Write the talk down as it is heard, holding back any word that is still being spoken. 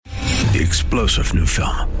The explosive new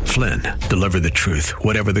film, Flynn, deliver the truth,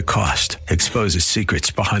 whatever the cost, exposes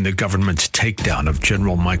secrets behind the government's takedown of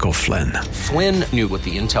General Michael Flynn. Flynn knew what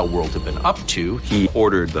the intel world had been up to. He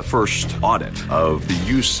ordered the first audit of the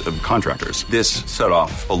use of contractors. This set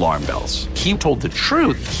off alarm bells. He told the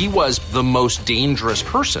truth. He was the most dangerous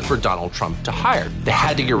person for Donald Trump to hire. They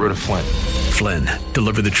had to get rid of Flynn. Flynn,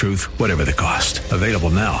 deliver the truth, whatever the cost. Available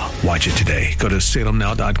now. Watch it today. Go to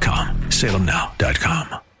salemnow.com.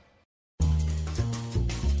 salemnow.com.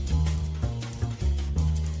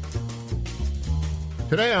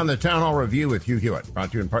 Today on the Town Hall Review with Hugh Hewitt,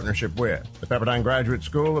 brought to you in partnership with the Pepperdine Graduate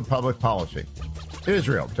School of Public Policy.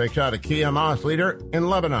 Israel takes out a key Hamas leader in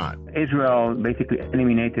Lebanon. Israel basically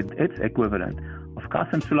eliminated its equivalent of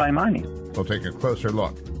Qasem Soleimani. We'll take a closer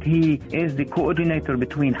look. He is the coordinator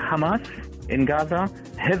between Hamas in Gaza,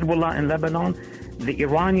 Hezbollah in Lebanon, the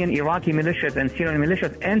Iranian, Iraqi militias and Syrian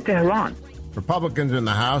militias, and Tehran. Republicans in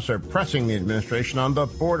the House are pressing the administration on the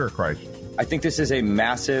border crisis. I think this is a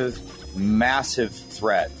massive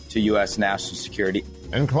threat to U.S. national security.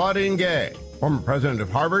 And Claudine Gay, former president of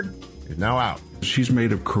Harvard, is now out. She's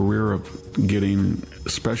made a career of getting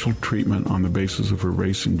special treatment on the basis of her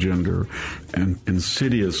race and gender and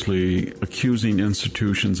insidiously accusing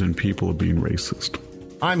institutions and people of being racist.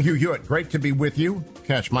 I'm Hugh Hewitt. Great to be with you.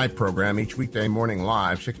 Catch my program each weekday morning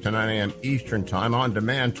live, 6 to 9 a.m. Eastern Time, on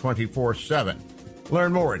demand 24/7.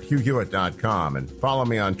 Learn more at HughHewitt.com and follow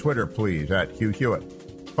me on Twitter, please, at Hugh Hewitt.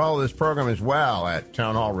 Follow this program as well at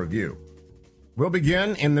Town Hall Review. We'll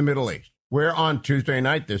begin in the Middle East, where on Tuesday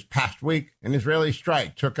night this past week, an Israeli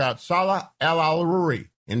strike took out Salah al-Aruri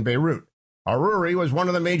in Beirut. Aruri was one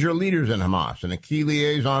of the major leaders in Hamas and a key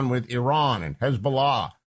liaison with Iran and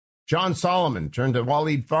Hezbollah. John Solomon turned to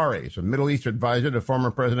Walid Fares, a Middle East advisor to former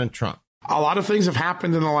President Trump. A lot of things have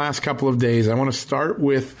happened in the last couple of days. I want to start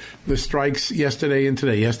with the strikes yesterday and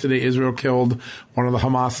today. Yesterday, Israel killed one of the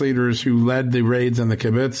Hamas leaders who led the raids on the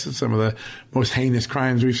kibbutz, some of the most heinous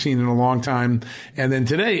crimes we've seen in a long time. And then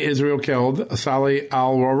today, Israel killed Saleh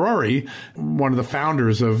al-Aruri, one of the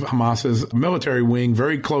founders of Hamas's military wing,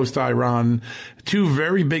 very close to Iran. Two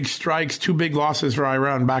very big strikes, two big losses for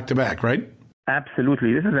Iran back to back, right?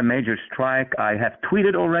 Absolutely. This is a major strike. I have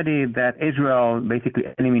tweeted already that Israel basically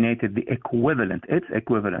eliminated its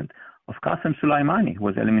equivalent of Qasem Soleimani, who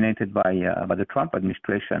was eliminated by the Trump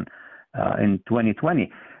administration in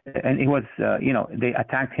 2020. And it was, they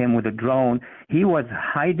attacked him with a drone. He was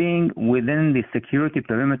hiding within the security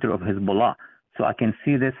perimeter of Hezbollah. So I can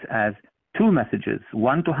see this as two messages.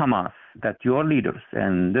 One to Hamas, that your leaders,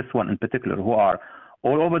 and this one in particular, who are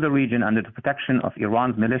all over the region under the protection of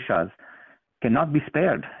Iran's militias, cannot be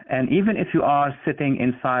spared. And even if you are sitting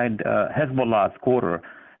inside Hezbollah's quarter,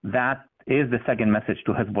 that is the second message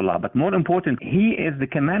to Hezbollah. But more important, he is the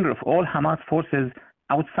commander of all Hamas forces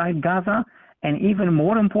outside Gaza. And even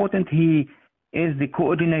more important, he is the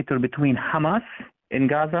coordinator between Hamas in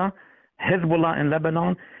Gaza, Hezbollah in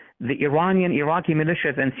Lebanon, the Iranian, Iraqi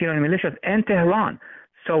militias and Syrian militias, and Tehran.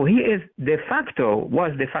 So he is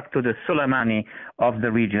was de facto the Soleimani of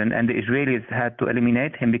the region, and the Israelis had to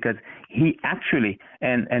eliminate him because he actually,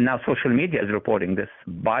 and now social media is reporting this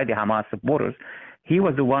by the Hamas supporters, he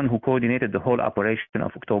was the one who coordinated the whole operation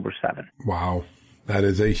of October 7. Wow. That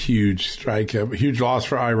is a huge strike, a huge loss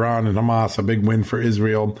for Iran and Hamas, a big win for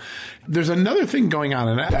Israel. There's another thing going on,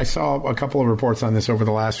 and I saw a couple of reports on this over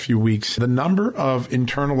the last few weeks. The number of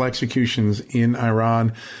internal executions in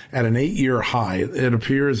Iran at an 8-year high. It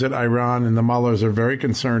appears that Iran and the mullahs are very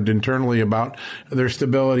concerned internally about their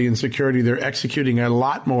stability and security. They're executing a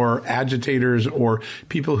lot more agitators or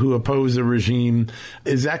people who oppose the regime.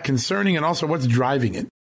 Is that concerning? And also, what's driving it?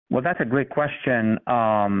 Well, that's a great question.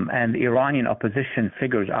 And the Iranian opposition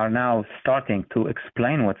figures are now starting to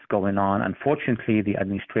explain what's going on. Unfortunately, the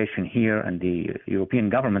administration here and the European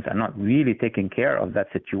governments are not really taking care of that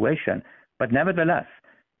situation. But nevertheless,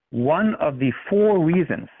 one of the 4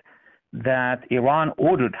 reasons that Iran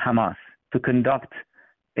ordered Hamas to conduct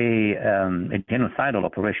a genocidal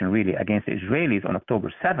operation, really, against the Israelis on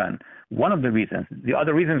October 7, one of the reasons. The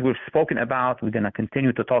other reasons we've spoken about, we're going to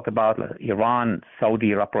continue to talk about. Iran,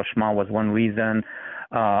 Saudi rapprochement was one reason.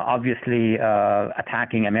 Obviously,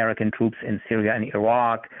 attacking American troops in Syria and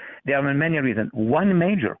Iraq. There are many reasons. One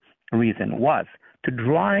major reason was to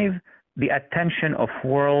drive the attention of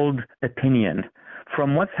world opinion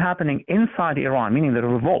from what's happening inside Iran, meaning the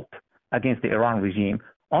revolt against the Iran regime,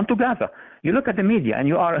 onto Gaza. You look at the media, and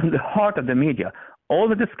you are in the heart of the media. All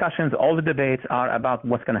the discussions, all the debates are about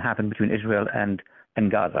what's going to happen between Israel and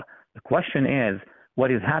Gaza. The question is, what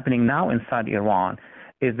is happening now inside Iran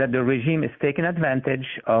is that the regime is taking advantage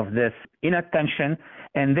of this inattention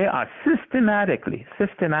And they are systematically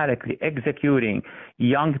executing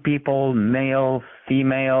young people, male,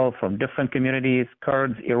 female, from different communities,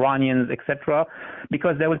 Kurds, Iranians, etc.,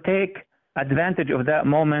 because they will take advantage of that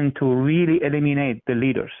moment to really eliminate the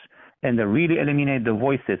leaders and to really eliminate the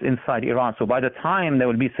voices inside Iran. So by the time there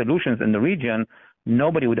will be solutions in the region,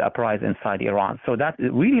 nobody would uprise inside Iran. So that's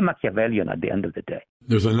really Machiavellian at the end of the day.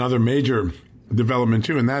 There's another major development,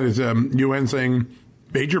 too, and that is UN saying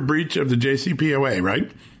major breach of the JCPOA,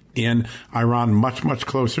 right? And Iran much, much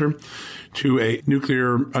closer to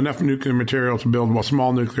enough nuclear material to build a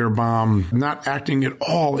small nuclear bomb, not acting at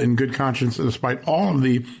all in good conscience despite all of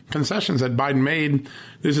the concessions that Biden made.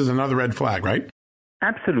 This is another red flag, right?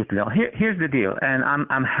 Absolutely. Here's the deal, and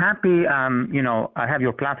I'm happy. I have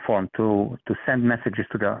your platform to send messages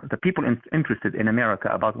to the people interested in America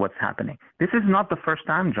about what's happening. This is not the first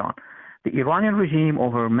time, John. The Iranian regime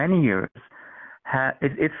over many years,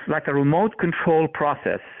 it's like a remote control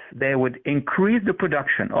process. They would increase the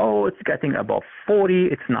production. Oh, it's getting above 40.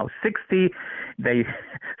 It's now 60. They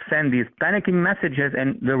send these panicking messages,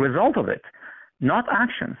 and the result of it, not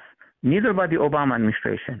actions, neither by the Obama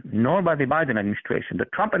administration nor by the Biden administration. The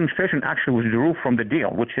Trump administration actually withdrew from the deal,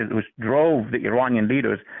 which drove the Iranian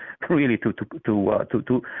leaders really to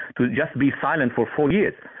just be silent for 4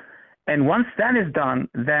 years. And once that is done,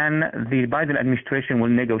 then the Biden administration will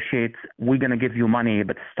negotiate, we're going to give you money,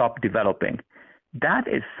 but stop developing. That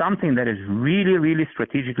is something that is really, really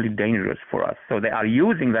strategically dangerous for us. So they are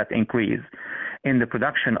using that increase in the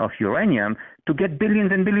production of uranium to get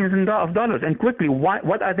billions and billions of dollars. And quickly,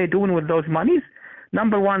 what are they doing with those monies?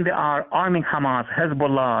 Number one, they are arming Hamas,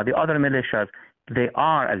 Hezbollah, the other militias. They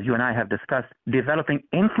are, as you and I have discussed, developing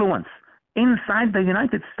influence inside the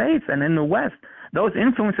United States and in the West. Those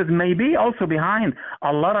influences may be also behind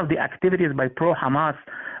a lot of the activities by pro-Hamas,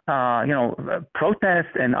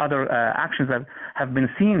 protests and other actions that have been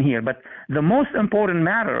seen here. But the most important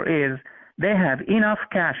matter is they have enough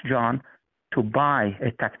cash, John, to buy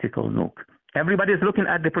a tactical nuke. Everybody is looking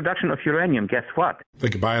at the production of uranium. Guess what? They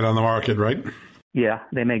could buy it on the market, right? Yeah,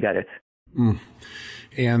 they may get it.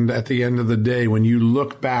 And at the end of the day, when you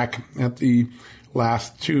look back at the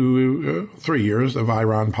last 3 years of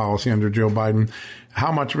Iran policy under Joe Biden,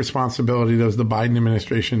 how much responsibility does the Biden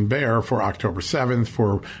administration bear for October 7th,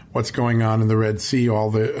 for what's going on in the Red Sea, all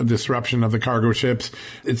the disruption of the cargo ships?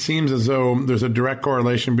 It seems as though there's a direct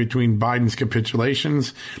correlation between Biden's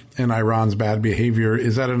capitulations and Iran's bad behavior.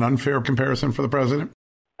 Is that an unfair comparison for the president?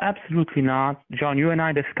 Absolutely not. John, you and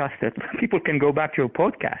I discussed it. People can go back to your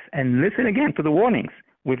podcast and listen again to the warnings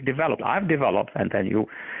I've developed, and then you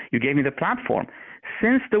gave me the platform.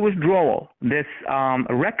 Since the withdrawal, this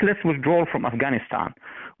reckless withdrawal from Afghanistan,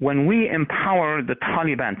 when we empowered the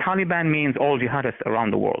Taliban means all jihadists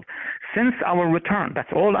around the world. Since our return,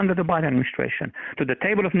 that's all under the Biden administration, to the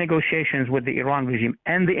table of negotiations with the Iran regime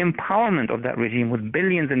and the empowerment of that regime with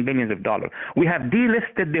billions and billions of dollars, we have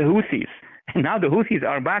delisted the Houthis. And now the Houthis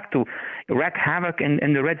are back to wreak havoc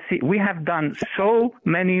in the Red Sea. We have done so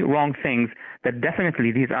many wrong things that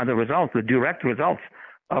definitely these are the results, the direct results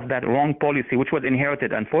of that wrong policy, which was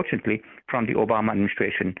inherited, unfortunately, from the Obama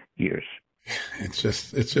administration years. It's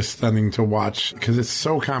just stunning to watch because it's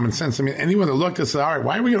so common sense. I mean, anyone that looked at this, all right,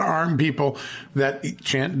 why are we going to arm people that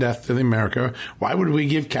chant death to America? Why would we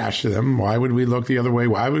give cash to them? Why would we look the other way?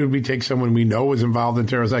 Why would we take someone we know is involved in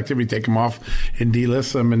terrorist activity, take them off and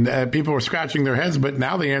delist them? And people were scratching their heads. But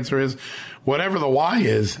now the answer is whatever the why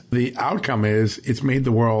is, the outcome is it's made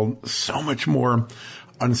the world so much more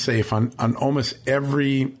unsafe on almost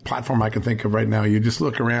every platform I can think of right now. You just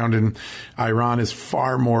look around and Iran is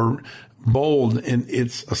far more bold in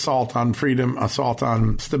its assault on freedom, assault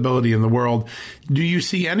on stability in the world. Do you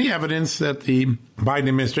see any evidence that the Biden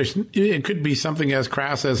administration, it could be something as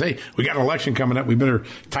crass as, hey, we got an election coming up, we better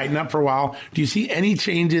tighten up for a while. Do you see any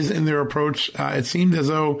changes in their approach? It seemed as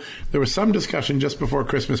though there was some discussion just before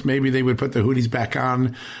Christmas, maybe they would put the Houthis back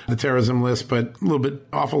on the terrorism list, but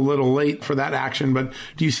a little late for that action. But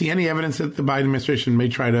do you see any evidence that the Biden administration may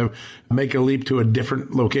try to make a leap to a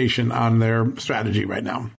different location on their strategy right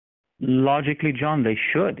now? Logically, John, they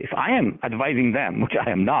should. If I am advising them, which I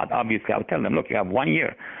am not, obviously, I'll tell them, look, you have 1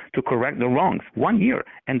 year to correct the wrongs. 1 year.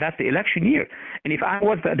 And that's the election year. And if I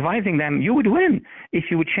was advising them, you would win if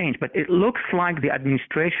you would change. But it looks like the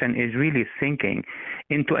administration is really sinking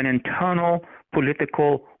into an internal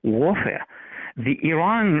political warfare. The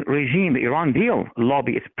Iran regime, the Iran deal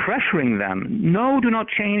lobby is pressuring them. No, do not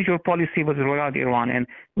change your policy with regard to Iran. And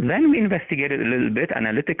Then we investigate it a little bit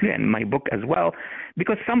analytically, and in my book as well,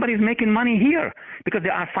 because somebody's making money here, because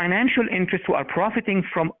there are financial interests who are profiting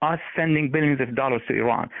from us sending billions of dollars to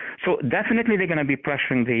Iran. So definitely they're going to be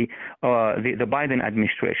pressuring the Biden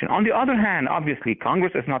administration. On the other hand, obviously,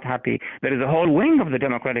 Congress is not happy. There is a whole wing of the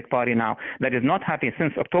Democratic Party now that is not happy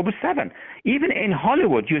since October 7th. Even in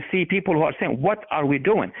Hollywood, you see people who are saying, what are we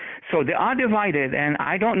doing? So they are divided, and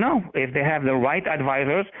I don't know if they have the right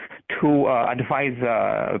advisors to advise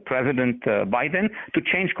President Biden to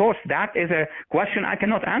change course. That is a question I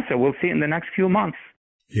cannot answer. We'll see in the next few months.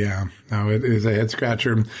 Yeah, no, it is a head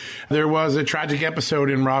scratcher. There was a tragic episode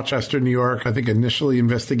in Rochester, New York, I think initially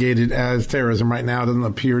investigated as terrorism. Right now, it doesn't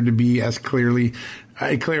appear to be as clearly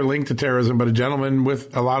a clear link to terrorism, but a gentleman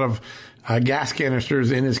with a lot of gas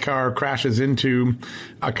canisters in his car crashes into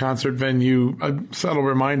a concert venue. A subtle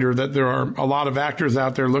reminder that there are a lot of actors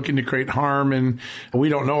out there looking to create harm, and we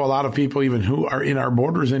don't know a lot of people even who are in our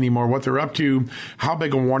borders anymore, what they're up to. How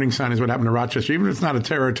big a warning sign is what happened to Rochester? Even if it's not a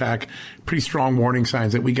terror attack, pretty strong warning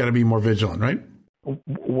signs that we got to be more vigilant, right?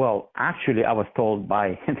 Well, actually, I was told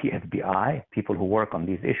by the FBI, people who work on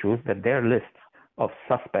these issues, that their lists of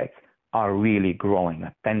suspects are really growing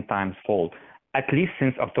at 10 times fold, at least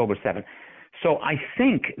since October 7th. So I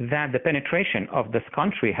think that the penetration of this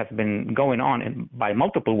country has been going on by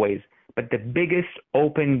multiple ways, but the biggest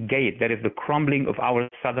open gate, that is the crumbling of our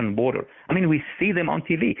southern border. I mean, we see them on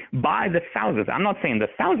TV by the thousands. I'm not saying the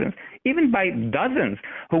thousands, even by dozens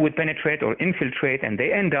who would penetrate or infiltrate, and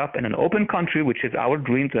they end up in an open country, which is our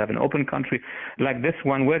dream, to have an open country like this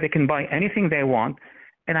one where they can buy anything they want.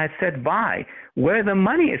 And I said, where the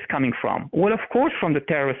money is coming from? Well, of course, from the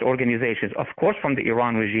terrorist organizations, of course, from the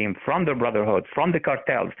Iran regime, from the Brotherhood, from the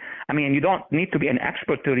cartels. I mean, you don't need to be an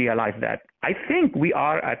expert to realize that. I think we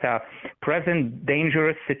are at a present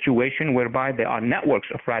dangerous situation whereby there are networks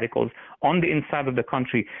of radicals on the inside of the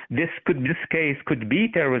country. This case could be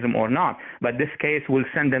terrorism or not, but this case will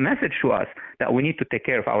send a message to us that we need to take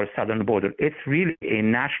care of our southern border. It's really a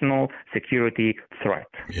national security threat.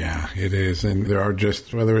 Yeah, it is. And there are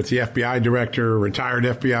just, whether it's the FBI director, retired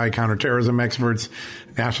FBI counterterrorism experts,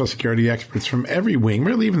 national security experts from every wing,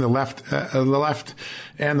 really even the left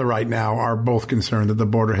and the right now are both concerned that the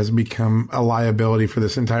border has become a liability for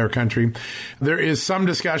this entire country. There is some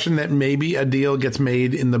discussion that maybe a deal gets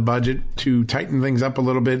made in the budget to tighten things up a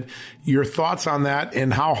little bit. Your thoughts on that,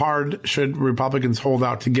 and how hard should Republicans hold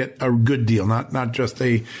out to get a good deal, not just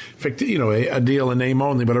a deal in name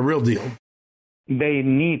only, but a real deal? They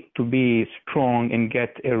need to be strong and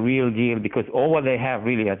get a real deal, because all what they have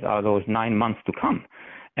really are those 9 months to come.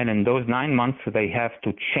 And in those 9 months, they have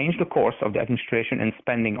to change the course of the administration and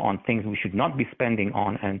spending on things we should not be spending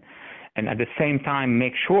on, and at the same time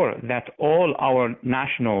make sure that all our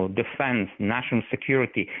national defense, national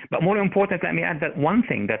security, but more important, let me add that one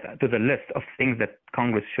thing to the list of things that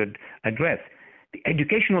Congress should address: the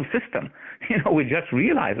educational system. We just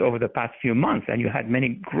realized over the past few months, and you had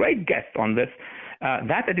many great guests on this,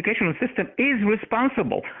 that educational system is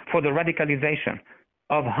responsible for the radicalization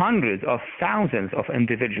of hundreds of thousands of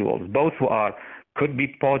individuals, both who could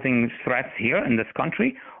be posing threats here in this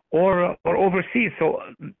country or overseas. So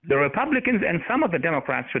the Republicans and some of the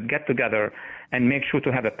Democrats should get together and make sure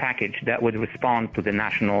to have a package that would respond to the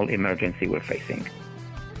national emergency we're facing.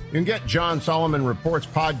 You can get John Solomon Reports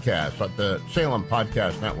podcast at the Salem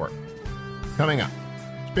Podcast Network. Coming up,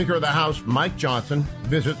 Speaker of the House Mike Johnson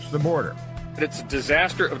visits the border. It's a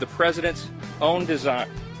disaster of the president's own design.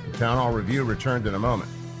 The Town Hall Review returns in a moment.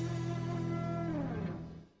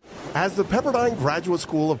 As the Pepperdine Graduate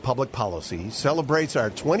School of Public Policy celebrates our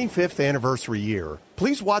 25th anniversary year,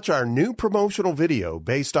 please watch our new promotional video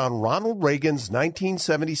based on Ronald Reagan's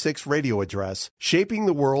 1976 radio address, Shaping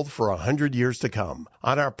the World for 100 Years to Come,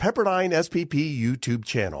 on our Pepperdine SPP YouTube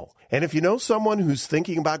channel. And if you know someone who's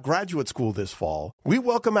thinking about graduate school this fall, we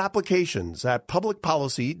welcome applications at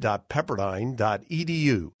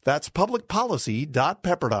publicpolicy.pepperdine.edu. That's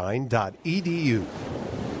publicpolicy.pepperdine.edu.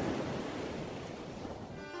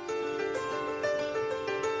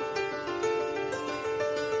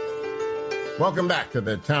 Welcome back to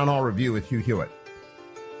the Town Hall Review with Hugh Hewitt.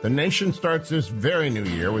 The nation starts this very new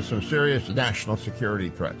year with some serious national security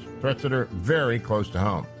threats that are very close to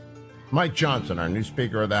home. Mike Johnson, our new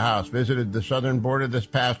Speaker of the House, visited the southern border this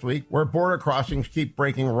past week, where border crossings keep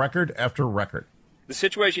breaking record after record. The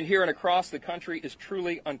situation here and across the country is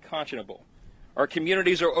truly unconscionable. Our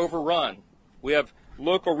communities are overrun. We have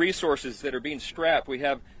local resources that are being strapped. We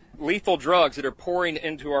have lethal drugs that are pouring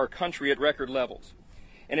into our country at record levels.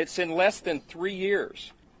 And it's in less than 3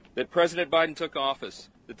 years that President Biden took office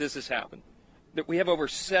that this has happened. That we have over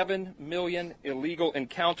 7 million illegal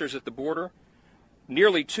encounters at the border,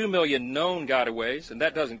 nearly 2 million known gotaways, and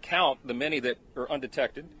that doesn't count the many that are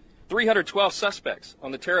undetected, 312 suspects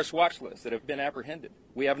on the terrorist watch list that have been apprehended.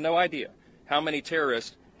 We have no idea how many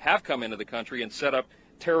terrorists have come into the country and set up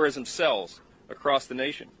terrorism cells across the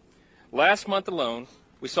nation. Last month alone,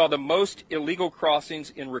 we saw the most illegal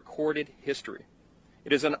crossings in recorded history.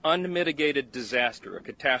 It is an unmitigated disaster, a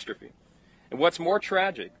catastrophe. And what's more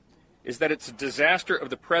tragic is that it's a disaster of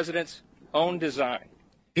the president's own design.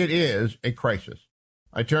 It is a crisis.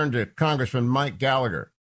 I turn to Congressman Mike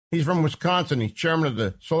Gallagher. He's from Wisconsin. He's chairman of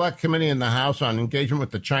the Select Committee in the House on engagement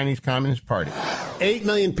with the Chinese Communist Party. 8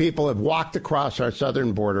 million people have walked across our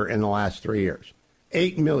southern border in the last 3 years.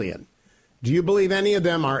 8 million. Do you believe any of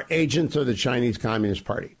them are agents of the Chinese Communist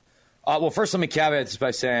Party? Well, first, let me caveat this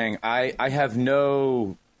by saying I have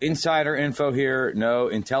no insider info here, no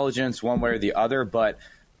intelligence one way or the other. But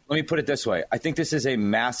let me put it this way. I think this is a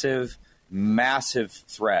massive, massive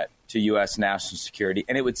threat to U.S. national security.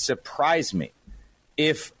 And it would surprise me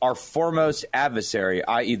if our foremost adversary,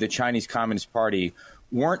 i.e. the Chinese Communist Party,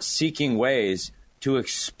 weren't seeking ways to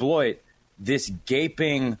exploit this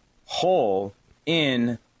gaping hole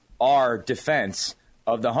in our defense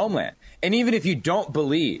of the homeland. And even if you don't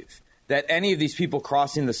believe that any of these people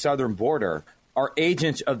crossing the southern border are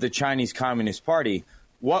agents of the Chinese Communist Party,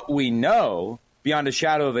 what we know, beyond a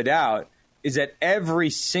shadow of a doubt, is that every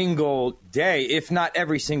single day, if not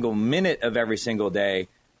every single minute of every single day,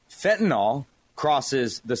 fentanyl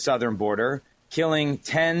crosses the southern border, killing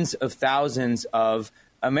tens of thousands of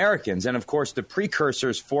Americans. And of course, the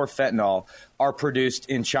precursors for fentanyl are produced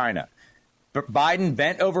in China. But Biden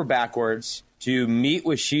bent over backwards to meet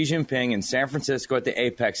with Xi Jinping in San Francisco at the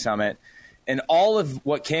APEC summit. And all of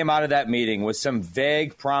what came out of that meeting was some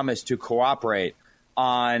vague promise to cooperate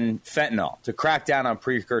on fentanyl, to crack down on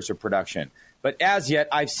precursor production. But as yet,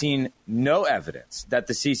 I've seen no evidence that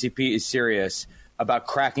the CCP is serious about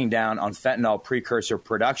cracking down on fentanyl precursor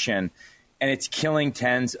production, and it's killing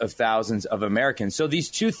tens of thousands of Americans. So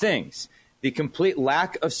these two things, the complete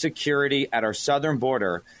lack of security at our southern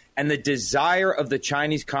border and the desire of the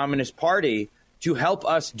Chinese Communist Party to help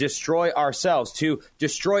us destroy ourselves, to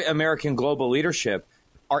destroy American global leadership,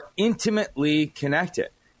 are intimately connected.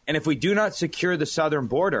 And if we do not secure the southern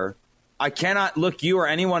border, I cannot look you or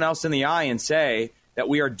anyone else in the eye and say that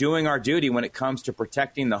we are doing our duty when it comes to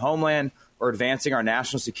protecting the homeland or advancing our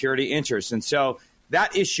national security interests. And so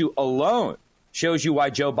that issue alone shows you why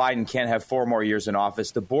Joe Biden can't have 4 more years in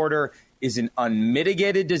office. The border is an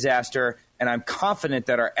unmitigated disaster, and I'm confident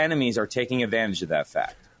that our enemies are taking advantage of that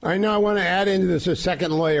fact. I know I want to add into this a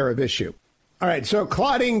second layer of issue. All right, so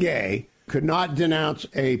Claudine Gay could not denounce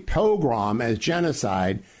a pogrom as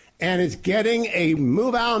genocide and is getting a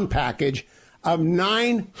move-on package of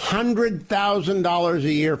 $900,000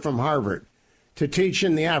 a year from Harvard to teach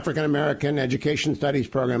in the African American Education Studies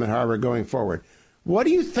program at Harvard going forward. What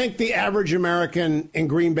do you think the average American in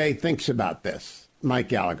Green Bay thinks about this, Mike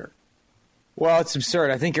Gallagher? Well, it's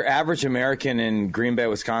absurd. I think your average American in Green Bay,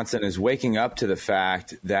 Wisconsin, is waking up to the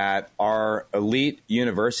fact that our elite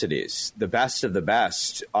universities, the best of the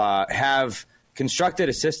best, have constructed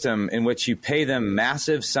a system in which you pay them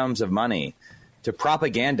massive sums of money to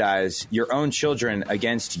propagandize your own children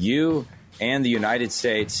against you and the United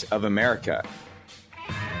States of America.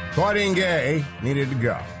 Claudine Gay needed to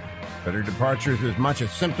go, but her departure is as much a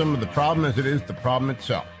symptom of the problem as it is the problem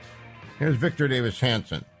itself. Here's Victor Davis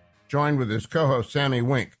Hanson, joined with his co-host Sammy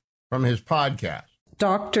Wink from his podcast.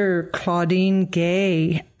 Dr. Claudine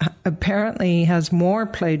Gay apparently has more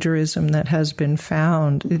plagiarism that has been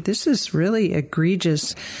found. This is really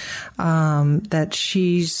egregious that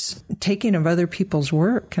she's taking of other people's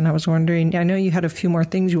work. And I was wondering, I know you had a few more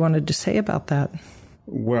things you wanted to say about that.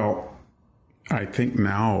 Well, I think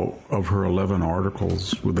now of her 11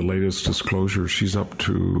 articles with the latest disclosure, she's up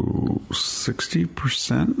to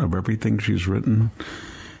 60% of everything she's written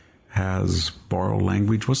has borrowed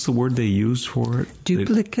language. What's the word they use for it?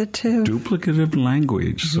 Duplicative. Duplicative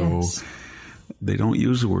language. So yes. They don't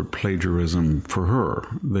use the word plagiarism for her.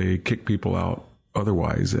 They kick people out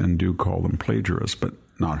otherwise and do call them plagiarists, but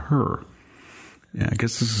not her. Yeah, I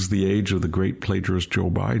guess this is the age of the great plagiarist Joe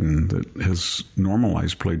Biden that has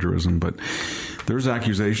normalized plagiarism. But there's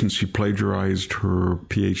accusations she plagiarized her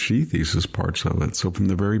PhD thesis parts of it. So from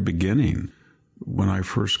the very beginning, when I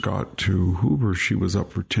first got to Hoover, she was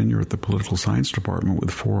up for tenure at the political science department with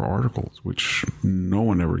 4 articles, which no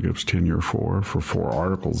one ever gives tenure for 4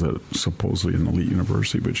 articles at supposedly an elite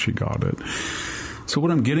university, but she got it. So what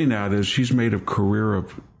I'm getting at is she's made a career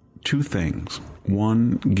of 2 things.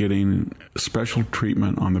 One, getting special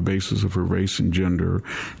treatment on the basis of her race and gender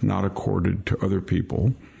not accorded to other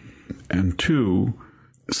people. And 2,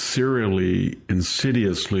 serially,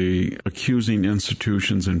 insidiously accusing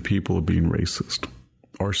institutions and people of being racist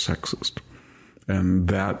or sexist. And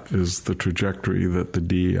that is the trajectory that the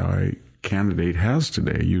DEI candidate has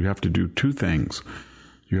today. You have to do two things.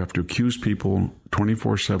 You have to accuse people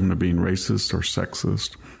 24/7 of being racist or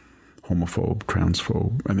sexist, homophobe,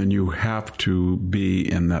 transphobe, and then you have to be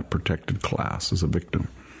in that protected class as a victim.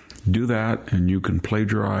 Do that, and you can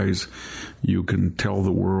plagiarize. You can tell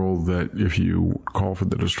the world that if you call for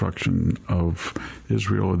the destruction of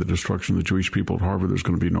Israel or the destruction of the Jewish people at Harvard, there's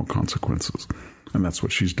going to be no consequences. And that's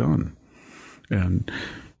what she's done. And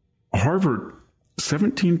Harvard,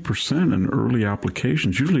 17% in early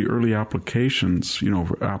applications, usually early applications,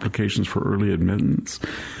 applications for early admittance,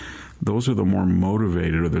 those are the more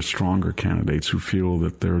motivated or the stronger candidates who feel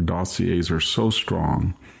that their dossiers are so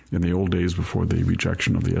strong. In the old days before the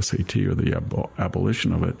rejection of the SAT or the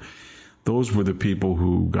abolition of it, those were the people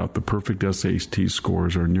who got the perfect SAT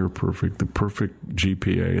scores or near perfect, the perfect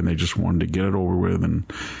GPA, and they just wanted to get it over with and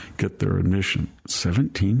get their admission.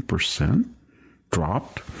 17%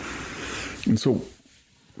 dropped. And so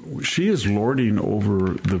she is lording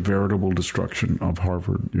over the veritable destruction of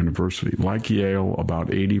Harvard University. Like Yale,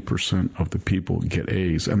 about 80% of the people get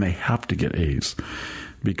A's, and they have to get A's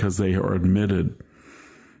because they are admitted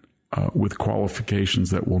with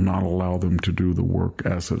qualifications that will not allow them to do the work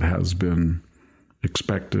as it has been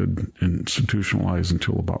expected, institutionalized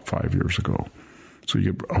until about 5 years ago. So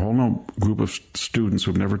you get a whole group of students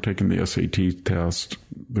who have never taken the SAT test,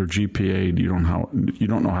 their GPA, you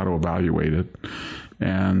don't know how to evaluate it,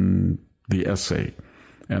 and the essay,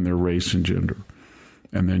 and their race and gender.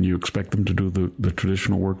 And then you expect them to do the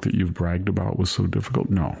traditional work that you've bragged about was so difficult?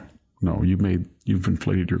 No, you've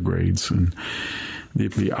inflated your grades. And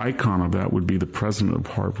the icon of that would be the president of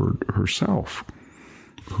Harvard herself,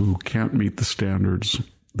 who can't meet the standards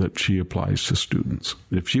that she applies to students.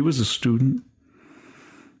 If she was a student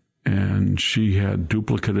and she had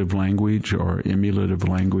duplicative language or emulative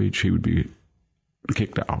language, she would be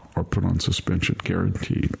kicked out or put on suspension,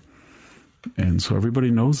 guaranteed. And so everybody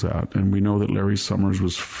knows that. And we know that Larry Summers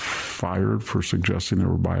was fired for suggesting there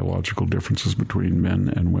were biological differences between men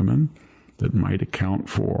and women that might account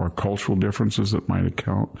for cultural differences, that might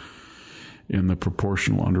account in the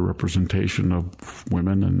proportional underrepresentation of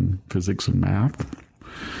women in physics and math.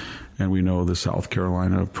 And we know the South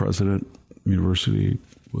Carolina president university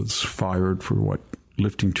was fired for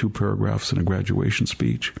lifting 2 paragraphs in a graduation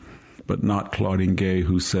speech, but not Claudine Gay,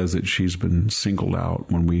 who says that she's been singled out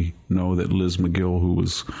when we know that Liz McGill, who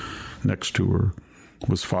was next to her,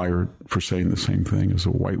 was fired for saying the same thing as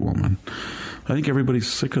a white woman. I think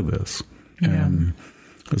everybody's sick of this. Yeah. And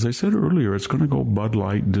as I said earlier, it's going to go Bud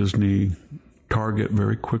Light, Disney, Target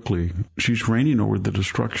very quickly. She's reigning over the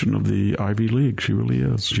destruction of the Ivy League. She really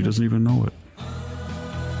is. She doesn't even know it.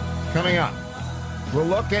 Coming up, we'll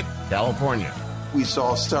look at California. We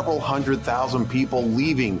saw several 100,000 people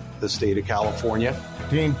leaving the state of California.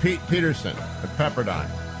 Dean Pete Peterson at Pepperdine,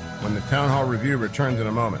 when the Town Hall Review returns in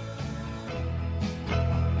a moment.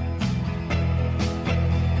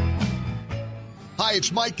 Hi,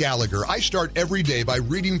 it's Mike Gallagher. I start every day by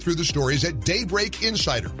reading through the stories at Daybreak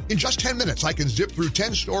Insider. In just 10 minutes, I can zip through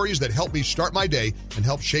 10 stories that help me start my day and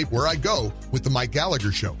help shape where I go with The Mike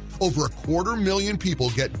Gallagher Show. Over 250,000 people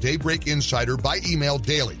get Daybreak Insider by email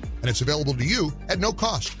daily, and it's available to you at no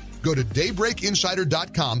cost. Go to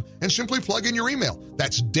daybreakinsider.com and simply plug in your email.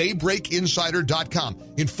 That's daybreakinsider.com.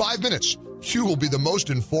 In 5 minutes, you will be the most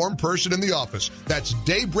informed person in the office. That's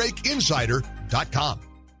daybreakinsider.com.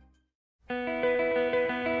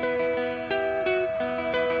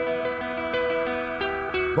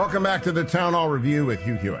 Welcome back to the Town Hall Review with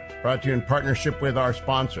Hugh Hewitt, brought to you in partnership with our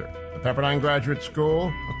sponsor, the Pepperdine Graduate School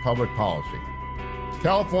of Public Policy.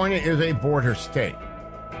 California is a border state.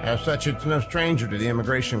 As such, it's no stranger to the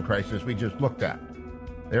immigration crisis we just looked at.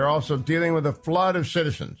 They're also dealing with a flood of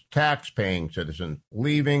citizens, tax-paying citizens,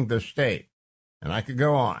 leaving the state. And I could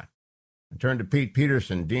go on. I turn to Pete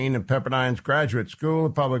Peterson, Dean of Pepperdine's Graduate School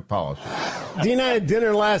of Public Policy. Dean, I had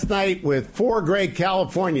dinner last night with 4 great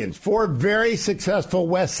Californians, 4 very successful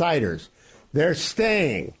West Siders. They're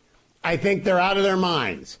staying. I think they're out of their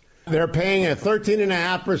minds. They're paying a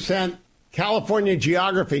 13.5% California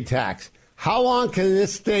geography tax. How long can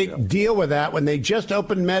this state deal with that when they just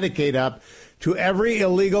opened Medicaid up to every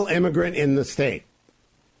illegal immigrant in the state?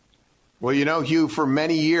 Well, you know, Hugh, for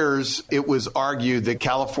many years, it was argued that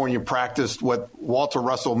California practiced what Walter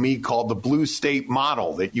Russell Mead called the blue state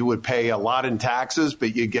model, that you would pay a lot in taxes,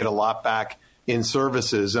 but you'd get a lot back in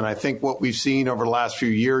services. And I think what we've seen over the last few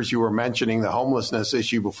years, you were mentioning the homelessness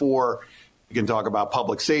issue before, You can talk about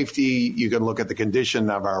public safety. You can look at the condition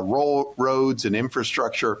of our roads and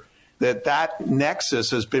infrastructure. That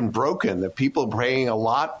nexus has been broken, that people are paying a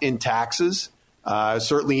lot in taxes,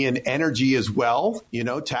 certainly in energy as well,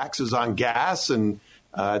 taxes on gas and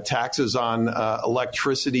taxes on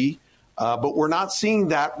electricity. But we're not seeing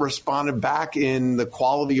that responded back in the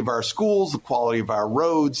quality of our schools, the quality of our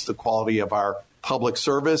roads, the quality of our public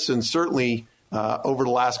service. And certainly over the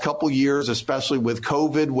last couple of years, especially with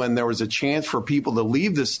COVID, when there was a chance for people to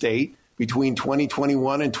leave the state, between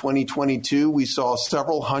 2021 and 2022, we saw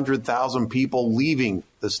several 100,000 people leaving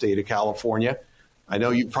the state of California. I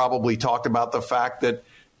know you probably talked about the fact that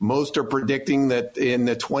most are predicting that in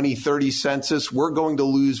the 2030 census, we're going to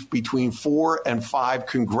lose between 4 and 5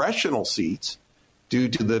 congressional seats due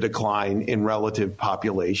to the decline in relative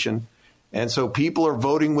population. And so people are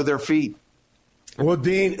voting with their feet. Well,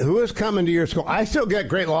 Dean, who is coming to your school? I still get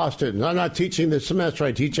great law students. I'm not teaching this semester.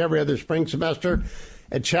 I teach every other spring semester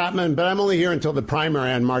at Chapman, but I'm only here until the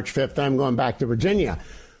primary on March 5th. I'm going back to Virginia.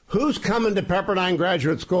 Who's coming to Pepperdine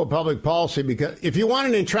Graduate School of Public Policy? Because if you want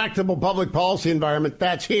an intractable public policy environment,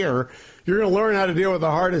 that's here. You're going to learn how to deal with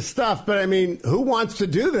the hardest stuff. But, I mean, who wants to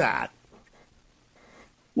do that?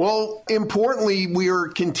 Well, importantly, we are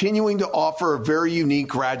continuing to offer a very unique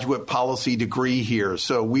graduate policy degree here.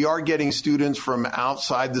 So we are getting students from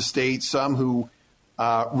outside the state, some who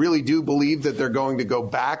really do believe that they're going to go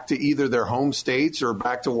back to either their home states or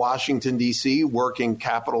back to Washington, D.C., work in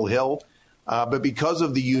Capitol Hill. But because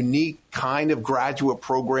of the unique kind of graduate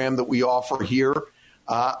program that we offer here,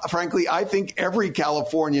 frankly, I think every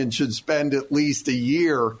Californian should spend at least a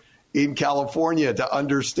year in California to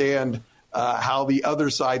understand how the other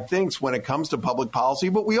side thinks when it comes to public policy.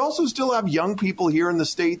 But we also still have young people here in the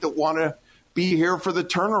state that want to be here for the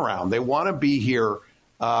turnaround. They want to be here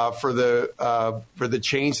for the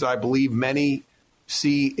change that I believe many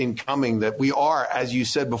see incoming, that we are, as you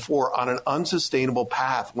said before, on an unsustainable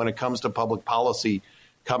path when it comes to public policy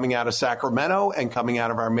coming out of Sacramento and coming out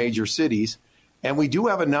of our major cities. And we do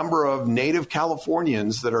have a number of native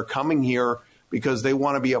Californians that are coming here because they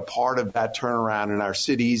want to be a part of that turnaround in our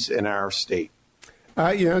cities and our state.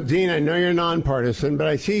 Dean, I know you're nonpartisan, but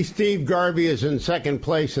I see Steve Garvey is in second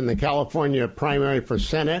place in the California primary for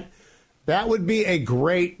Senate. That would be a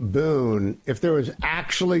great boon if there was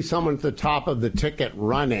actually someone at the top of the ticket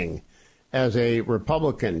running as a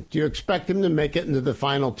Republican. Do you expect him to make it into the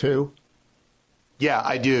final two? Yeah,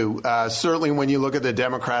 I do. Certainly when you look at the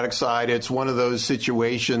Democratic side, it's one of those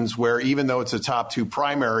situations where even though it's a top two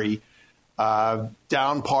primary,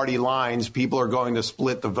 down party lines, people are going to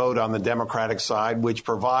split the vote on the Democratic side, which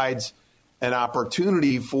provides an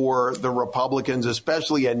opportunity for the Republicans,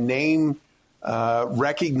 especially a name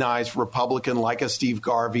recognized Republican like a Steve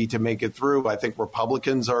Garvey, to make it through. I think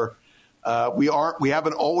Republicans are we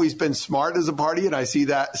haven't always been smart as a party, and I say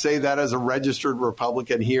that as a registered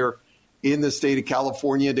Republican here in the state of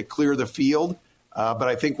California to clear the field. But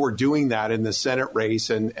I think we're doing that in the Senate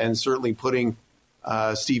race, and certainly putting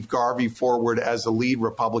Steve Garvey forward as the lead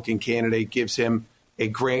Republican candidate gives him a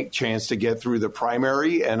great chance to get through the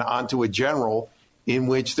primary and onto a general in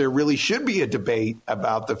which there really should be a debate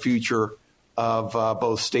about the future of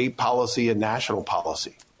both state policy and national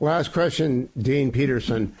policy. Last question, Dean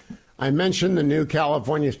Peterson. I mentioned the new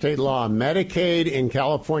California state law. Medicaid in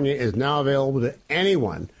California is now available to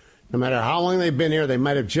anyone, no matter how long they've been here. They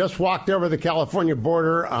might have just walked over the California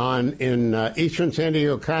border in eastern San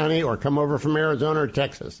Diego County or come over from Arizona or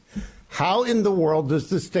Texas. How in the world does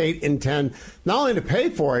the state intend not only to pay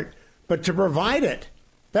for it, but to provide it?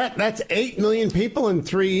 That's 8 million people in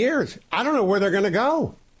 3 years. I don't know where they're going to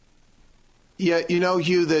go. Yeah,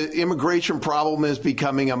 Hugh, the immigration problem is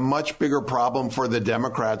becoming a much bigger problem for the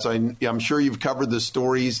Democrats. I'm sure you've covered the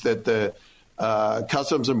stories that the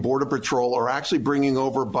Customs and Border Patrol are actually bringing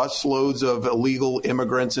over busloads of illegal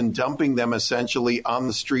immigrants and dumping them essentially on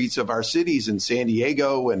the streets of our cities in San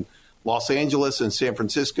Diego and Los Angeles and San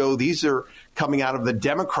Francisco. These are coming out of the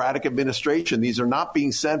Democratic administration. These are not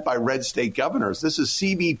being sent by red state governors. This is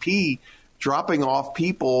CBP dropping off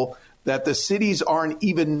people that the cities aren't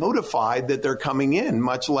even notified that they're coming in,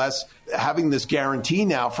 much less having this guarantee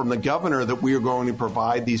now from the governor that we are going to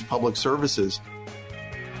provide these public services.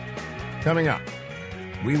 Coming up,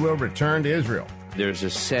 we will return to Israel. There's a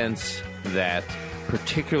sense that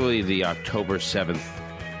particularly the October 7th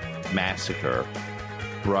massacre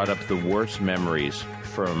brought up the worst memories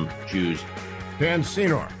from Jews. Dan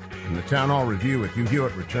Senor in the Town Hall Review with Hugh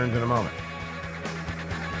Hewitt returns in a moment.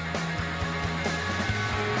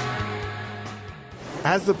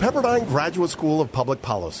 As the Pepperdine Graduate School of Public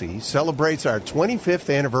Policy celebrates our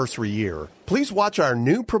 25th anniversary year, please watch our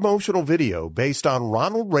new promotional video based on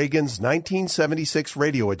Ronald Reagan's 1976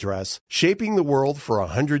 radio address, Shaping the World for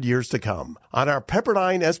 100 Years to Come, on our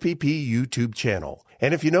Pepperdine SPP YouTube channel.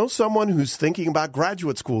 And if you know someone who's thinking about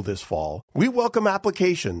graduate school this fall, we welcome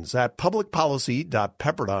applications at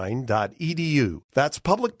publicpolicy.pepperdine.edu. That's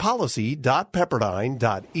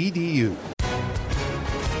publicpolicy.pepperdine.edu.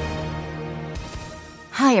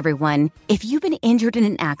 Hi, everyone. If you've been injured in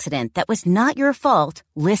an accident that was not your fault,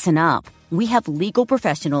 listen up. We have legal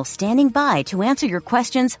professionals standing by to answer your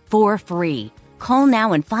questions for free. Call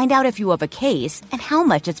now and find out if you have a case and how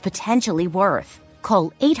much it's potentially worth.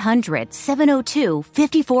 Call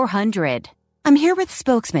 800-702-5400. I'm here with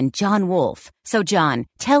spokesman John Wolf. So, John,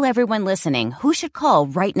 tell everyone listening who should call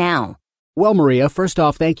right now. Well, Maria, first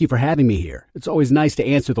off, thank you for having me here. It's always nice to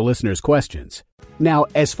answer the listeners' questions. Now,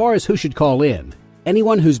 as far as who should call in,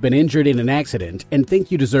 anyone who's been injured in an accident and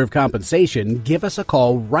think you deserve compensation, give us a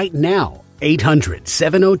call right now.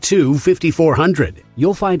 800-702-5400.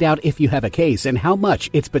 You'll find out if you have a case and how much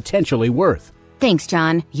it's potentially worth. Thanks,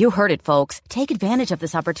 John. You heard it, folks. Take advantage of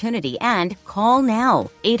this opportunity and call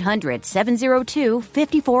now.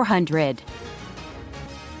 800-702-5400.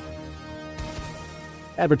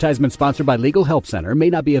 Advertisement sponsored by Legal Help Center.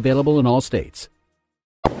 May not be available in all states.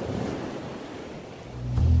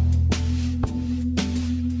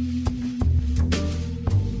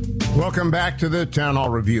 Welcome back to the Town Hall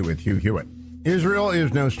Review with Hugh Hewitt. Israel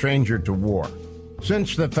is no stranger to war.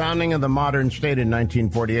 Since the founding of the modern state in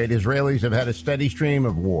 1948, Israelis have had a steady stream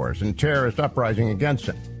of wars and terrorist uprising against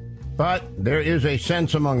it. But there is a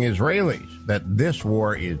sense among Israelis that this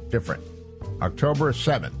war is different. October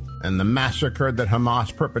 7th and the massacre that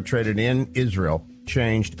Hamas perpetrated in Israel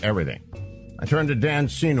changed everything. I turn to Dan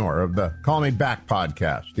Senor of the Call Me Back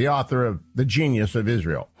podcast, the author of The Genius of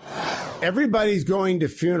Israel. Everybody's going to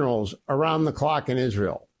funerals around the clock in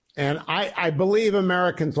Israel. And I believe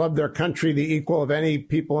Americans love their country, the equal of any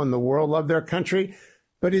people in the world love their country.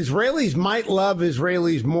 But Israelis might love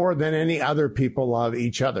Israelis more than any other people love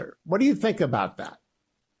each other. What do you think about that?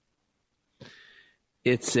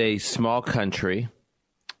 It's a small country.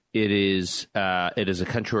 It is a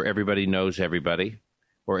country where everybody knows everybody,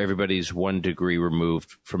 or everybody's 1 degree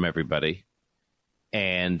removed from everybody.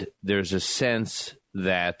 And there's a sense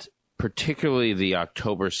that particularly the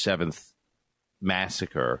October 7th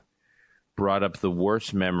massacre brought up the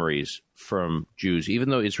worst memories from Jews, even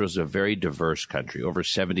though Israel is a very diverse country. Over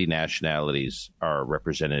 70 nationalities are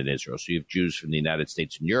represented in Israel. So you have Jews from the United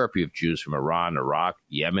States and Europe. You have Jews from Iran, Iraq,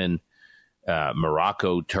 Yemen,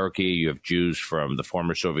 Morocco, Turkey. You have Jews from the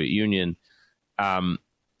former Soviet Union. So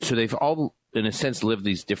they've all, in a sense, lived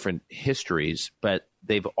these different histories, but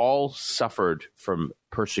they've all suffered from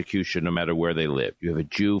persecution no matter where they live. You have a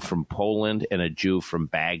Jew from Poland and a Jew from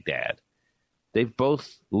Baghdad. They've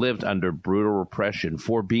both lived under brutal repression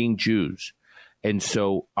for being Jews. And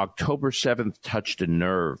so October 7th touched a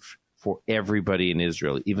nerve for everybody in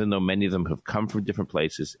Israel, even though many of them have come from different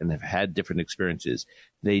places and have had different experiences.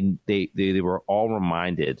 They were all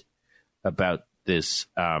reminded about this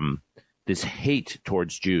this hate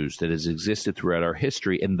towards Jews that has existed throughout our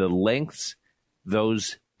history and the lengths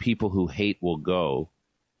those people who hate will go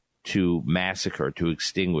to massacre, to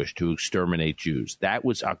extinguish, to exterminate Jews. That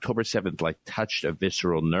was October 7th, like touched a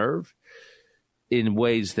visceral nerve in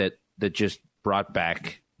ways that just brought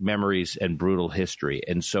back memories and brutal history.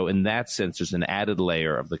 And so in that sense, there's an added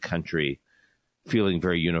layer of the country feeling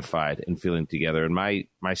very unified and feeling together. And my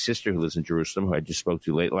sister who lives in Jerusalem, who I just spoke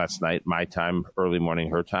to late last night, my time, early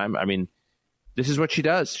morning, her time, I mean, this is what she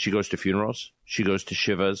does. She goes to funerals. She goes to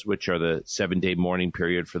Shivas, which are the 7-day mourning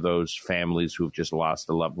period for those families who've just lost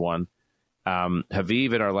a loved one.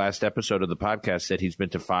 Haviv, in our last episode of the podcast, said he's been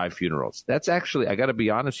to 5 funerals. That's actually, I got to be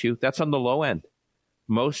honest, Hugh, that's on the low end.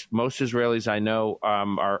 Most Israelis I know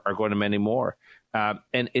are going to many more.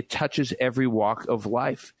 And it touches every walk of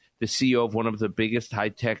life. The CEO of one of the biggest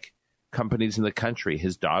high-tech companies in the country,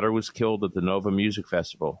 his daughter was killed at the Nova Music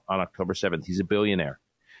Festival on October 7th. He's a billionaire.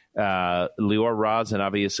 Lior Raz and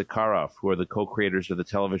Avi Yissakarov, who are the co-creators of the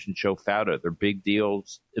television show Fauda. They're big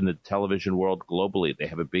deals in the television world globally. They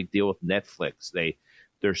have a big deal with Netflix.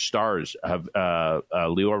 They're stars.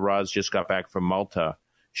 Lior Raz just got back from Malta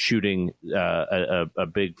shooting a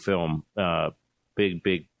big film,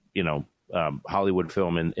 big Hollywood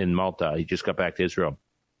film in Malta. He just got back to Israel.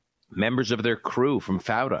 Members of their crew from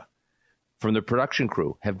Fauda, from the production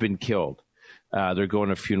crew, have been killed. They're going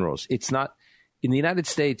to funerals. It's not... In the United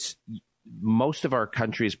States, most of our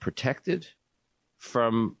country is protected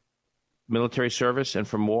from military service and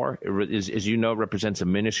from war, as you know, represents a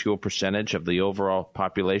minuscule percentage of the overall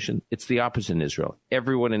population. It's the opposite in Israel.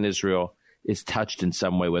 Everyone in Israel is touched in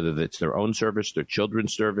some way, whether it's their own service, their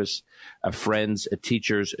children's service, a friend's, a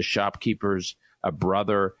teacher's, a shopkeeper's, a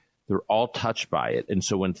brother. They're all touched by it. And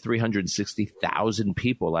so when 360,000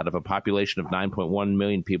 people out of a population of 9.1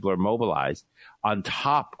 million people are mobilized, on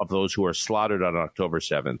top of those who are slaughtered on October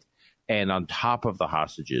 7th, and on top of the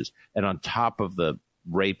hostages, and on top of the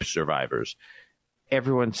rape survivors,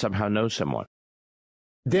 everyone somehow knows someone.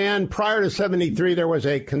 Dan, prior to 73, there was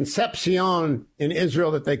a concepcion in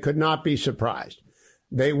Israel that they could not be surprised.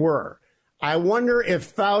 They were. I wonder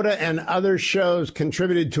if Fauda and other shows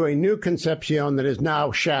contributed to a new concepcion that is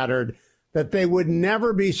now shattered, that they would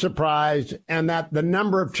never be surprised, and that the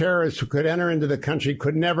number of terrorists who could enter into the country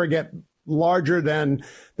could never get larger than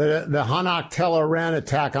the Hanak Tel Oren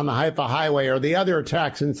attack on the Haifa Highway or the other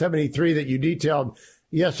attacks in 73 that you detailed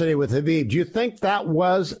yesterday with Habib. Do you think that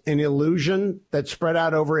was an illusion that spread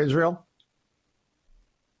out over Israel?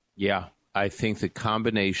 Yeah, I think the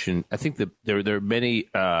combination, I think that there are many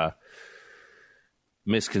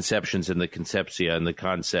misconceptions in the concepcia and the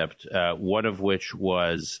concept, one of which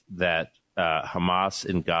was that Hamas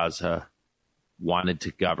in Gaza wanted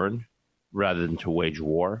to govern rather than to wage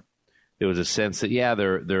war. There was a sense that, yeah,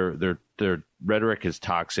 their rhetoric is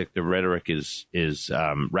toxic, their rhetoric is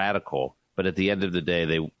radical, but at the end of the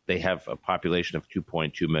day, they have a population of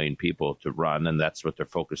 2.2 million people to run, and that's what they're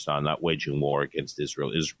focused on, not waging war against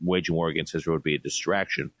Israel. Waging war against Israel would be a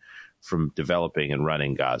distraction from developing and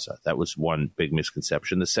running Gaza. That was one big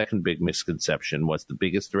misconception. The second big misconception was the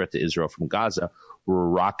biggest threat to Israel from Gaza were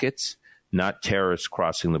rockets, not terrorists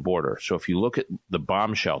crossing the border. So if you look at the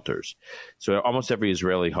bomb shelters, so almost every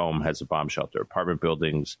Israeli home has a bomb shelter, apartment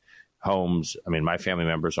buildings, homes. I mean, my family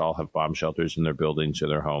members all have bomb shelters in their buildings or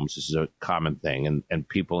their homes. This is a common thing. And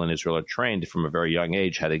people in Israel are trained from a very young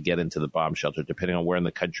age how to get into the bomb shelter, depending on where in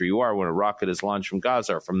the country you are. When a rocket is launched from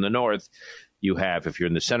Gaza or from the north, you have, if you're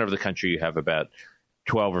in the center of the country, you have about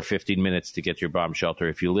 12 or 15 minutes to get to your bomb shelter.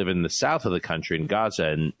 If you live in the south of the country, in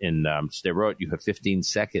Gaza, in Sderot, you have 15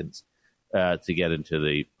 seconds to get into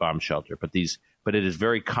the bomb shelter. But it is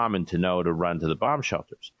very common to know to run to the bomb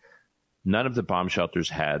shelters. None of the bomb shelters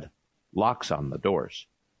had locks on the doors.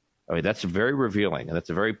 I mean, that's very revealing, and that's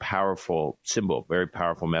a very powerful symbol, very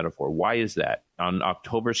powerful metaphor. Why is that? On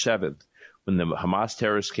October 7th, when the Hamas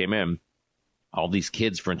terrorists came in, all these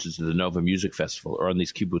kids, for instance, at the Nova Music Festival or on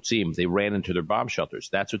these kibbutzim, they ran into their bomb shelters.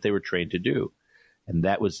 That's what they were trained to do. And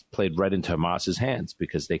that was played right into Hamas's hands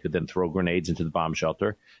because they could then throw grenades into the bomb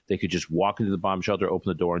shelter. They could just walk into the bomb shelter, open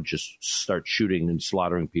the door, and just start shooting and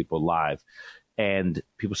slaughtering people live. And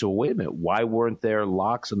people say, well, wait a minute, why weren't there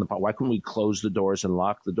locks on the bomb? Why couldn't we close the doors and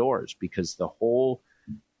lock the doors? Because the whole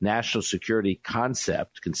national security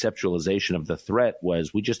conceptualization of the threat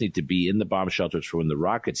was we just need to be in the bomb shelters for when the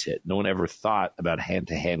rockets hit. No one ever thought about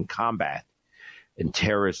hand-to-hand combat and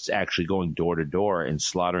terrorists actually going door to door and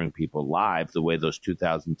slaughtering people live the way those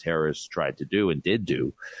 2,000 terrorists tried to do and did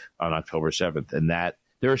do on October 7th. And that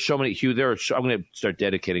there are so many, Hugh, I'm going to start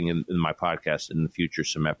dedicating in my podcast in the future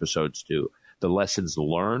some episodes to the lessons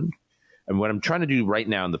learned. And what I'm trying to do right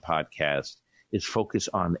now in the podcast is focus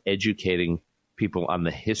on educating people on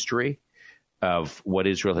the history of what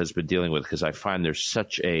Israel has been dealing with, because I find there's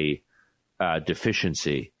such a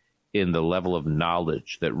deficiency in the level of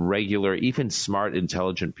knowledge that regular, even smart,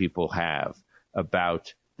 intelligent people have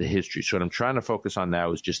about the history. So what I'm trying to focus on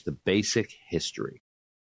now is just the basic history.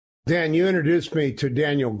 Dan, you introduced me to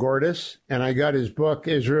Daniel Gordis, and I got his book,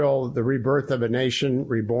 Israel, The Rebirth of a Nation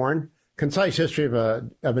Reborn, Concise History of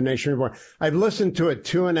a Nation Reborn. I've listened to it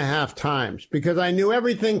 2.5 times because I knew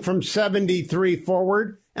everything from 73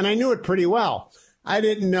 forward, and I knew it pretty well. I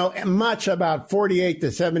didn't know much about 48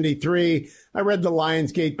 to 73. I read The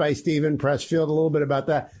Lion's Gate by Stephen Pressfield, a little bit about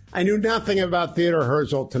that. I knew nothing about Theodore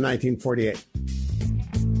Herzl to 1948.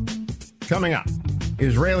 Coming up,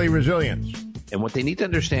 Israeli resilience. And what they need to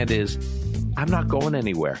understand is, I'm not going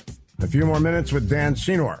anywhere. A few more minutes with Dan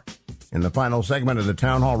Senor in the final segment of the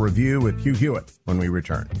Town Hall Review with Hugh Hewitt when we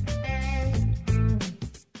return.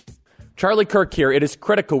 Charlie Kirk here. It is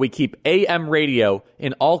critical we keep AM radio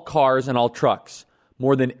in all cars and all trucks.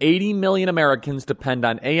 More than 80 million Americans depend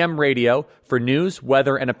on AM radio for news,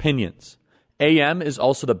 weather, and opinions. AM is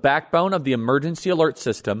also the backbone of the emergency alert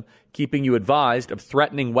system, keeping you advised of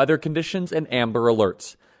threatening weather conditions and Amber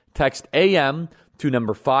Alerts. Text AM to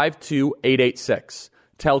number 52886.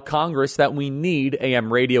 Tell Congress that we need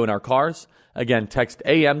AM radio in our cars. Again, text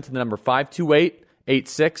AM to the number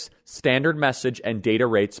 52886. Standard message and data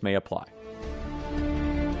rates may apply.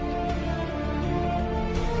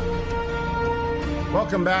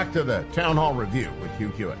 Welcome back to the Town Hall Review with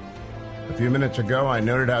Hugh Hewitt. A few minutes ago, I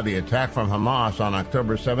noted how the attack from Hamas on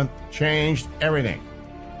October 7th changed everything.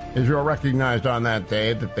 Israel recognized on that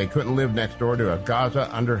day that they couldn't live next door to a Gaza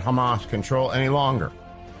under Hamas control any longer.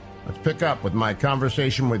 Let's pick up with my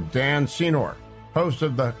conversation with Dan Senor, host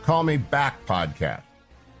of the Call Me Back podcast.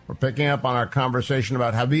 We're picking up on our conversation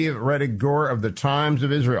about Haviv Rettig Gur of the Times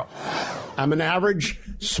of Israel. I'm an average,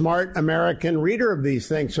 smart American reader of these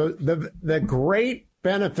things. So the great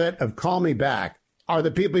benefit of Call Me Back are the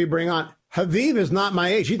people you bring on. Haviv is not my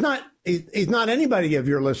age. He's not anybody of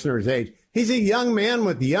your listeners' age. He's a young man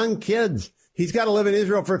with young kids. He's got to live in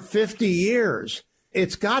Israel for 50 years.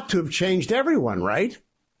 It's got to have changed everyone, right?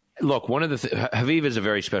 Look, one of the Haviv is a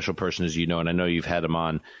very special person, as you know, and I know you've had him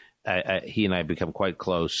on. He and I have become quite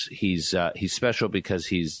close. He's special because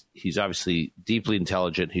he's obviously deeply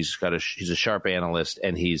intelligent. He's a sharp analyst,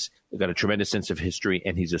 and he's got a tremendous sense of history,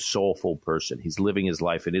 and he's a soulful person. He's living his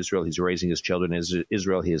life in Israel. He's raising his children in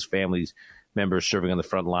Israel. He has family members serving on the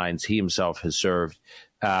front lines. He himself has served.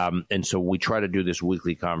 And so we try to do this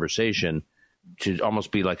weekly conversation to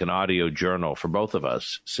almost be like an audio journal for both of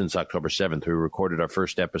us since October 7th. We recorded our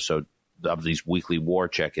first episode of these weekly war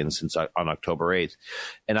check-ins since on October 8th.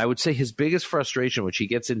 And I would say his biggest frustration, which he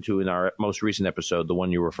gets into in our most recent episode, the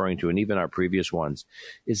one you're referring to, and even our previous ones,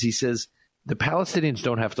 is he says, the Palestinians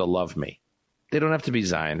don't have to love me. They don't have to be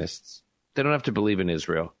Zionists. They don't have to believe in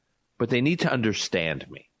Israel, but they need to understand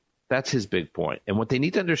me. That's his big point. And what they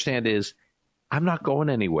need to understand is I'm not going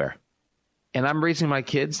anywhere. And I'm raising my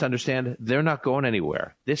kids to understand they're not going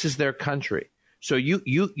anywhere. This is their country. So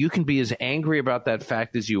you can be as angry about that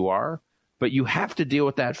fact as you are, but you have to deal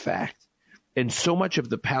with that fact. And so much of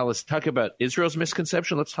the talk about Israel's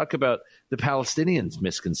misconception. Let's talk about the Palestinians'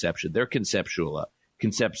 misconception, their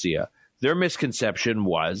conceptia. Their misconception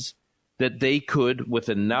was that they could, with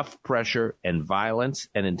enough pressure and violence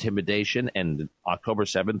and intimidation and October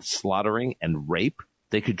 7th slaughtering and rape,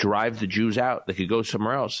 they could drive the Jews out. They could go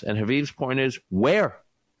somewhere else. And Haviv's point is, where?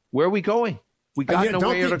 Where are we going? We got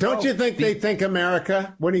nowhere to go. Don't you think they think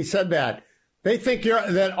America, when he said that, they think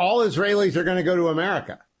that all Israelis are going to go to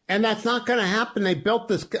America. And that's not going to happen. They built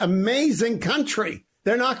this amazing country.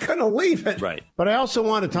 They're not going to leave it. Right. But I also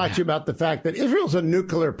want to talk to you about the fact that Israel's a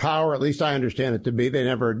nuclear power. At least I understand it to be. They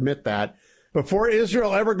never admit that. Before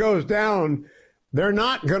Israel ever goes down, they're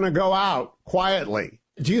not going to go out quietly.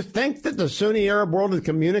 Do you think that the Sunni Arab world has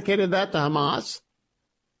communicated that to Hamas?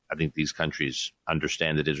 I think these countries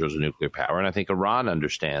understand that Israel's a nuclear power, and I think Iran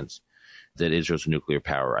understands that Israel's a nuclear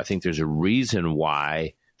power. I think there's a reason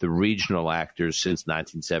why the regional actors since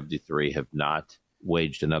 1973 have not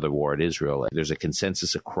waged another war at Israel. There's a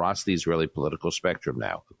consensus across the Israeli political spectrum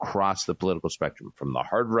now, across the political spectrum, from the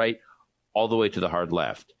hard right all the way to the hard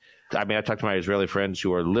left. I mean, I talked to my Israeli friends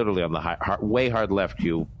who are literally on the way hard left,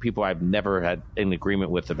 people I've never had an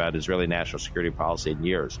agreement with about Israeli national security policy in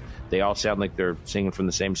years. They all sound like they're singing from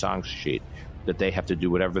the same song sheet, that they have to do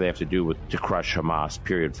whatever they have to do to crush Hamas,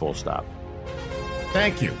 period, full stop.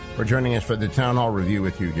 Thank you for joining us for the Town Hall Review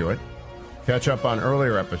with Hugh Hewitt. Catch up on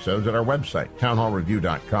earlier episodes at our website,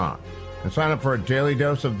 townhallreview.com, and sign up for a daily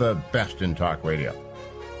dose of the best in talk radio.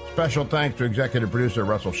 Special thanks to executive producer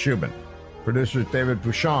Russell Shubin, producers David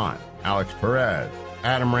Bouchon, Alex Perez,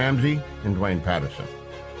 Adam Ramsey, and Dwayne Patterson.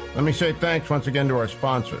 Let me say thanks once again to our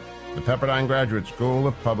sponsor, the Pepperdine Graduate School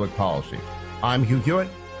of Public Policy. I'm Hugh Hewitt.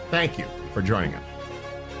 Thank you for joining us.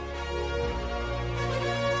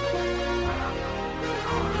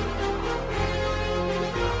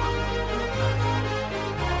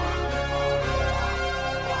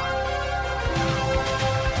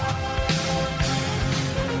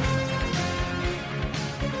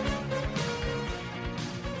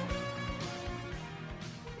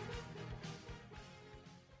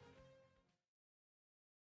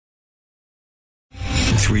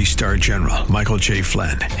 Three-star General Michael J.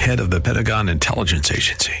 Flynn, head of the Pentagon Intelligence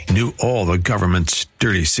Agency, knew all the government's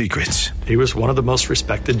dirty secrets. He was one of the most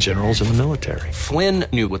respected generals in the military. Flynn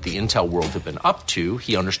knew what the intel world had been up to.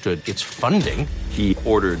 He understood its funding. He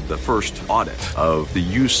ordered the first audit of the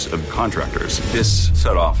use of contractors. This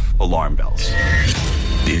set off alarm bells.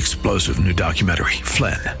 The explosive new documentary,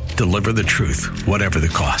 Flynn, Deliver the Truth, Whatever the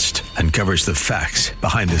Cost, uncovers the facts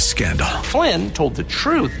behind this scandal. Flynn told the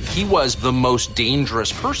truth. He was the most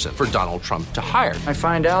dangerous person for Donald Trump to hire. I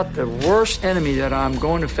find out the worst enemy that I'm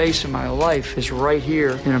going to face in my life is right here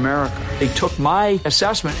in America. They took my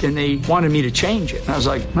assessment and they wanted me to change it. And I was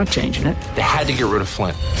like, I'm not changing it. They had to get rid of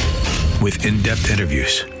Flynn. With in-depth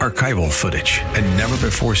interviews, archival footage, and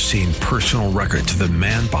never-before-seen personal records of the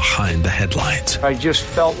man behind the headlines. I just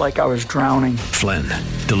felt like I was drowning. Flynn,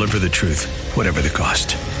 deliver the truth, whatever the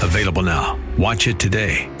cost. Available now. Watch it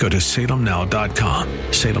today. Go to salemnow.com.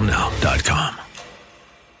 salemnow.com.